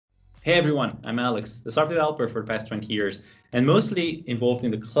Hey everyone, I'm Alex, a software developer for the past 20 years, and mostly involved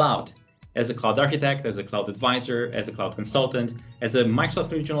in the cloud, as a cloud architect, as a cloud advisor, as a cloud consultant, as a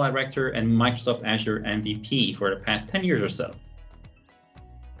Microsoft Regional Director and Microsoft Azure MVP for the past 10 years or so.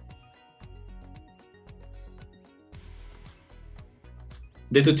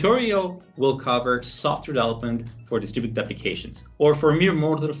 The tutorial will cover software development for distributed applications, or for mere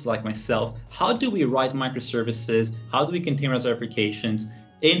mortals like myself, how do we write microservices, how do we containerize our applications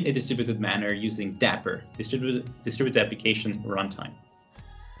in a distributed manner using DAPR, distributed application runtime.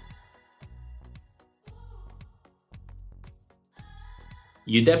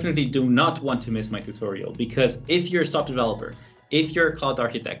 You definitely do not want to miss my tutorial, because if you're a software developer, if you're a cloud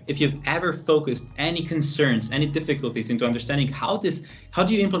architect, if you've ever focused any concerns, any difficulties into understanding how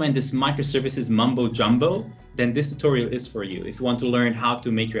do you implement this microservices mumbo jumbo, then this tutorial is for you. If you want to learn how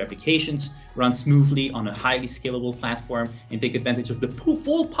to make your applications run smoothly on a highly scalable platform and take advantage of the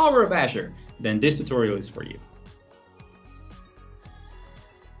full power of Azure, then this tutorial is for you.